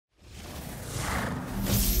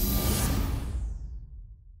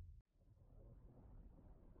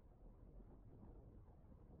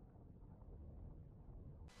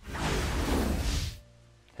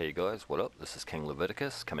Hey guys, what up? This is King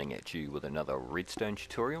Leviticus coming at you with another redstone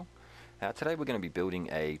tutorial. Today we're going to be building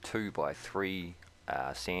a 2x3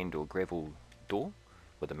 sand or gravel door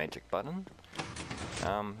with a magic button.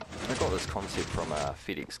 I got this concept from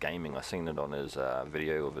Fedxgaming. I seen it on his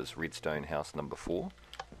video of his redstone house number 4.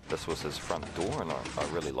 This was his front door and I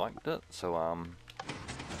really liked it. So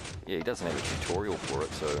yeah, he doesn't have a tutorial for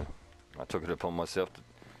it, so I took it upon myself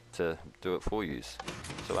to do it for you.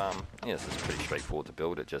 So yeah, this is pretty straightforward to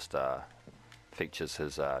build. It just features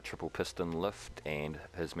his triple piston lift and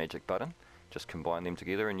his magic button. Just combine them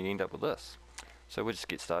together and you end up with this. So we'll just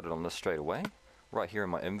get started on this straight away. Right here in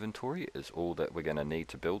my inventory is all that we're going to need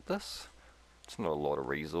to build this. It's not a lot of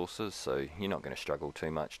resources, so you're not going to struggle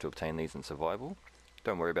too much to obtain these in survival.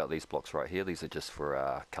 Don't worry about these blocks right here. These are just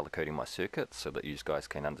for color coding my circuits so that you guys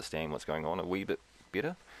can understand what's going on a wee bit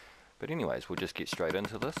better. But anyways, we'll just get straight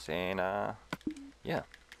into this, and yeah.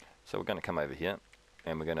 So we're going to come over here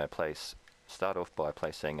and we're going to start off by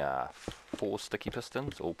placing 4 sticky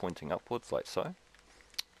pistons all pointing upwards like so,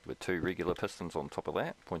 with 2 regular pistons on top of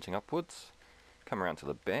that pointing upwards. Come around to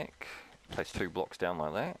the back, place 2 blocks down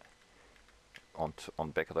like that. On the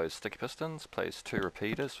back of those sticky pistons, place 2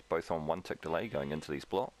 repeaters, both on 1 tick delay going into these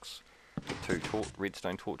blocks. 2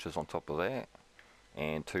 redstone torches on top of that,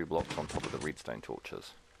 and 2 blocks on top of the redstone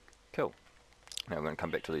torches. Cool. Now we're going to come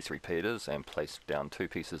back to these repeaters and place down 2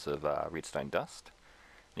 pieces of redstone dust.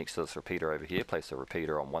 Next to this repeater over here, place a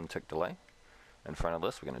repeater on 1 tick delay. In front of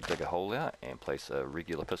this, we're going to dig a hole out and place a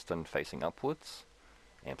regular piston facing upwards,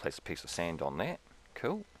 and place a piece of sand on that.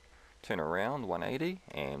 Cool. Turn around 180,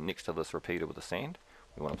 and next to this repeater with the sand,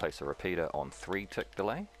 we want to place a repeater on 3 tick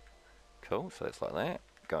delay. Cool, so that's like that.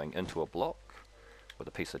 Going into a block with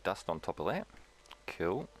a piece of dust on top of that.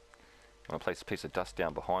 Cool. I'm going to place a piece of dust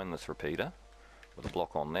down behind this repeater with a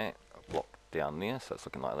block on that, a block down there, so it's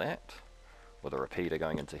looking like that, with a repeater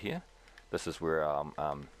going into here. This is where our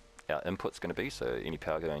input's going to be, so any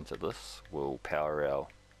power going to this will power our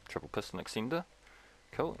triple piston extender.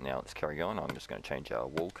 Cool, now let's carry on. I'm just going to change our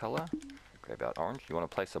wall color, grab out orange. You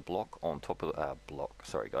want to place a block on top of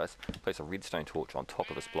place a redstone torch on top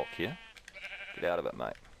of this block here. Get out of it,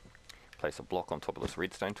 mate. Place a block on top of this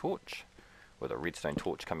redstone torch with a redstone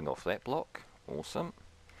torch coming off that block. Awesome.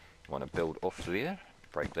 You want to build off there,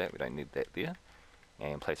 break that, we don't need that there,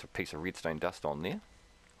 and place a piece of redstone dust on there.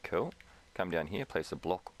 Cool. Come down here, place a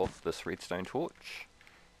block off this redstone torch,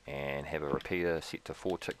 and have a repeater set to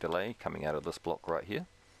 4 tick delay coming out of this block right here.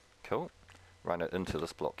 Cool. Run it into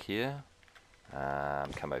this block here.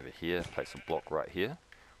 Come over here, place a block right here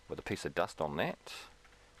with a piece of dust on that.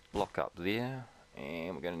 Block up there,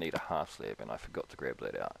 and we're going to need a half slab, and I forgot to grab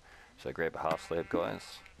that out. So grab a half slab,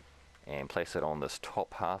 guys, and place it on this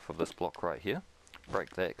top half of this block right here.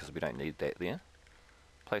 Break that because we don't need that there.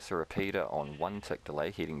 Place a repeater on 1 tick delay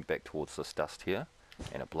heading back towards this dust here,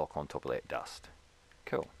 and a block on top of that dust.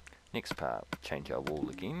 Cool. Next part, change our wall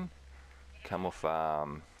again. Come off,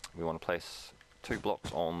 we want to place 2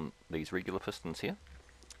 blocks on these regular pistons here,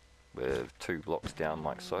 with 2 blocks down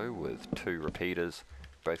like so, with 2 repeaters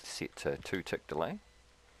both set to 2 tick delay.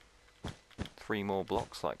 3 more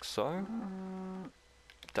blocks like so.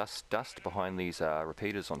 Dust behind these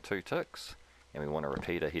repeaters on 2 ticks, and we want a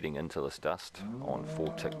repeater heading into this dust on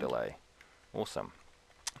 4 tick delay. Awesome.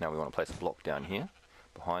 Now we want to place a block down here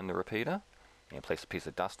behind the repeater and place a piece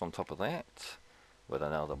of dust on top of that with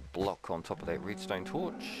another block on top of that redstone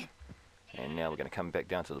torch. And now we're going to come back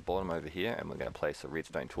down to the bottom over here and we're going to place a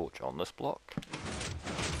redstone torch on this block.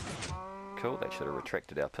 Cool, that should have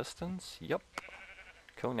retracted our pistons. Yep.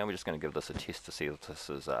 Cool, now we're just going to give this a test to see if this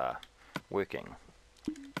is working.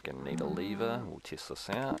 Going to need a lever, we'll test this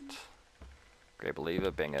out. Grab a lever,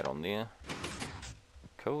 bang it on there.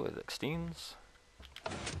 Cool, it extends.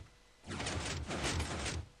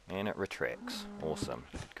 And it retracts. Awesome.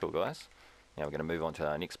 Cool, guys. Now we're going to move on to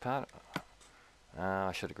our next part.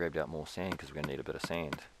 I should have grabbed out more sand because we're going to need a bit of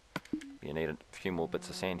sand. You need a few more bits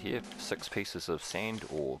of sand here. 6 pieces of sand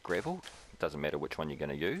or gravel. It doesn't matter which one you're going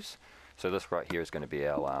to use. So this right here is going to be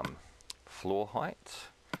our floor height.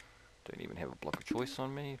 Don't even have a block of choice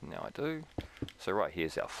on me. Now I do. So right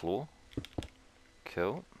here's our floor.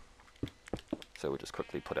 Cool. So we'll just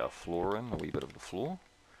quickly put our floor in, a wee bit of the floor.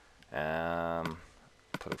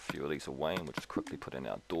 Put a few of these away and we'll just quickly put in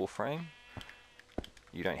our door frame.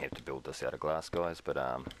 You don't have to build this out of glass, guys, but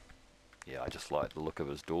yeah, I just like the look of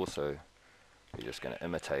his door, so we're just going to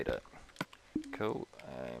imitate it. Cool.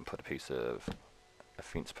 And put a piece of a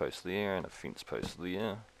fence post there and a fence post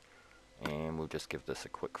there. And we'll just give this a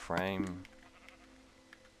quick frame.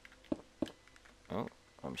 Oh,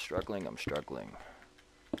 I'm struggling.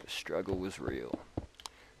 The struggle was real.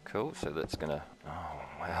 Cool, so that's gonna, oh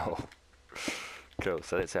wow. Cool,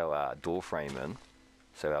 so that's our door frame in.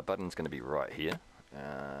 So our button's gonna be right here.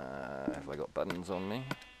 Have I got buttons on me?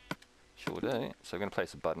 Sure do. So we're gonna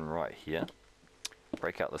place a button right here.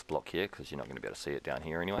 Break out this block here because you're not gonna be able to see it down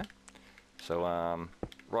here anyway. So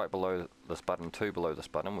right below this button, below this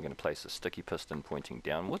button, we're gonna place a sticky piston pointing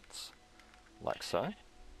downwards, like so.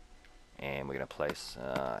 And we're gonna place,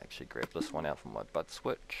 actually grab this one out from my bud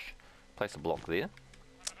switch, place a block there.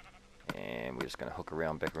 And we're just going to hook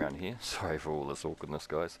around back around here. Sorry for all this awkwardness,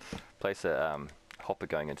 guys. Place a hopper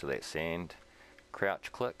going into that sand,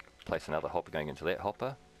 crouch click, place another hopper going into that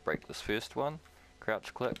hopper, break this first one,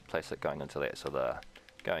 crouch click, place it going into that, so they're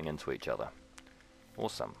going into each other.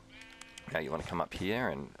 Awesome. Now you want to come up here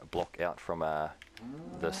and block out from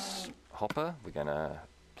this hopper. We're going to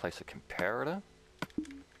place a comparator.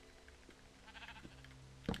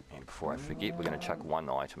 And before I forget, we're going to chuck one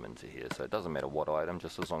item into here. So it doesn't matter what item,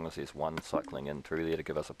 just as long as there's one cycling in through there to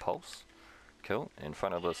give us a pulse. Cool. In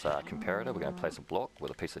front of this comparator, we're going to place a block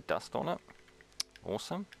with a piece of dust on it.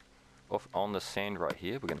 Awesome. Off on the sand right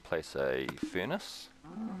here, we're going to place a furnace.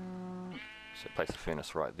 So place a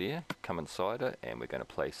furnace right there, come inside it, and we're going to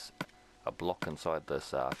place a block inside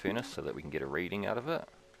this furnace so that we can get a reading out of it.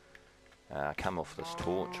 Come off this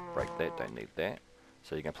torch, break that, don't need that.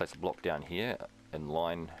 So you're going to place a block down here in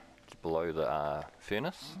line below the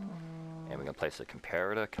furnace, and we're going to place a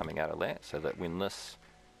comparator coming out of that so that when this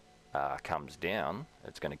comes down,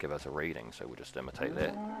 it's going to give us a reading. So we'll just imitate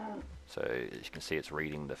that. So as you can see, it's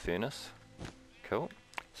reading the furnace. Cool.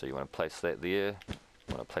 So you want to place that there.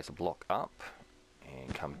 You want to place a block up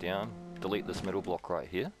and come down. Delete this middle block right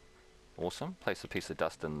here. Awesome. Place a piece of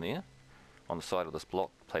dust in there. On the side of this block,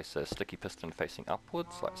 place a sticky piston facing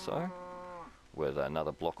upwards, like so, with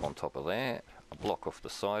another block on top of that, a block off the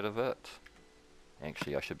side of it.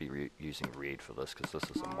 Actually, I should be using red for this because this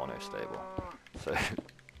is a monostable. So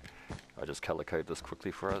I just color code this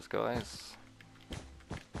quickly for us, guys.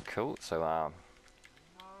 Cool. So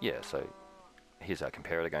yeah, so here's our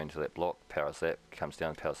comparator going to that block, powers that, comes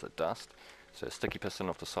down, powers the dust. So sticky piston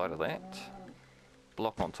off the side of that,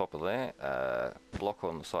 block on top of that, block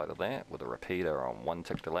on the side of that with a repeater on 1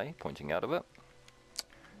 tick delay pointing out of it,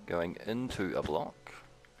 going into a block.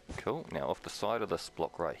 Cool. Now off the side of this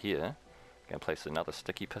block right here, going to place another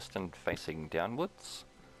sticky piston facing downwards.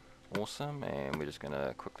 Awesome. And we're just going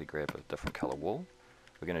to quickly grab a different color wool.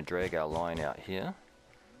 We're going to drag our line out here.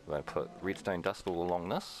 We're going to put redstone dust all along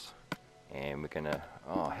this, and we're going to,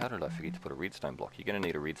 oh, how did I forget to put a redstone block? You're going to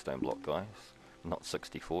need a redstone block, guys, not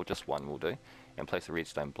 64, just one will do, and place a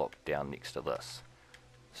redstone block down next to this.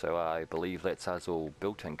 So I believe that's us all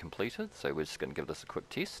built and completed, so we're just going to give this a quick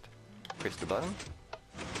test. Press the button.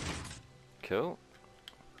 Cool.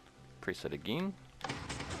 Press it again.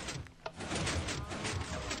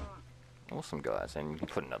 Awesome, guys, and you can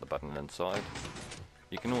put another button inside.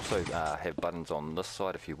 You can also have buttons on this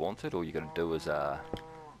side if you wanted. All you got to do is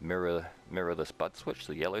mirror this bud switch,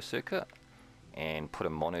 the yellow circuit, and put a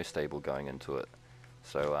monostable going into it.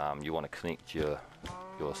 So you want to connect your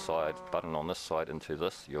side button on this side into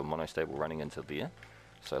this, your monostable running into there.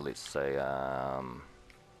 So let's say, yeah,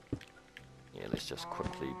 let's just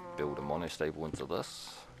quickly build a monostable into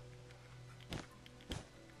this.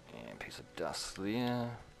 And a piece of dust there.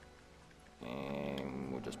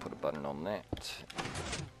 And we'll just put a button on that.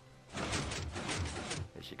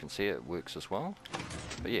 As you can see, it works as well.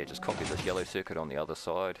 But yeah, just copy this yellow circuit on the other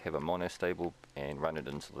side, have a monostable, and run it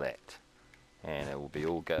into that. And it will be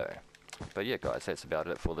all go. But yeah, guys, that's about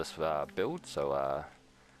it for this build. So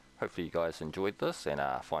hopefully you guys enjoyed this and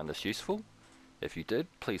find this useful. If you did,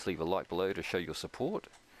 please leave a like below to show your support.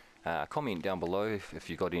 Comment down below if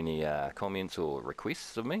you got any comments or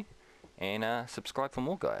requests of me. And subscribe for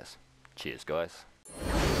more, guys. Cheers, guys.